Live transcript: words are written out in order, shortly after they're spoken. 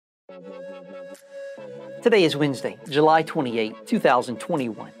Today is Wednesday, July 28,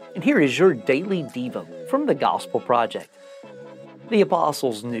 2021, and here is your daily Devo from the Gospel Project. The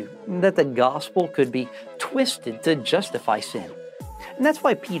apostles knew that the gospel could be twisted to justify sin. And that's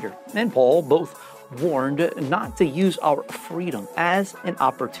why Peter and Paul both warned not to use our freedom as an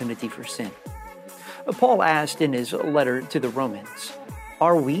opportunity for sin. Paul asked in his letter to the Romans,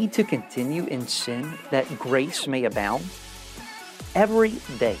 "Are we to continue in sin that grace may abound?" Every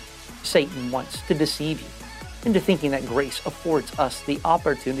day, Satan wants to deceive you into thinking that grace affords us the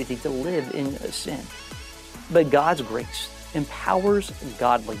opportunity to live in sin. But God's grace empowers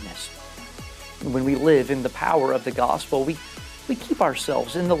godliness. When we live in the power of the gospel, we keep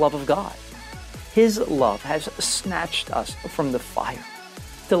ourselves in the love of God. His love has snatched us from the fire.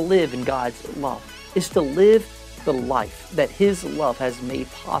 To live in God's love is to live the life that His love has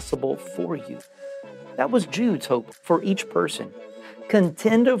made possible for you. That was Jude's hope for each person.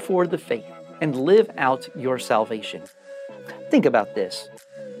 Contend for the faith and live out your salvation. Think about this.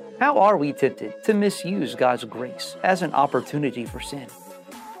 How are we tempted to misuse God's grace as an opportunity for sin?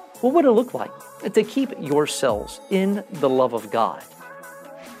 What would it look like to keep yourselves in the love of God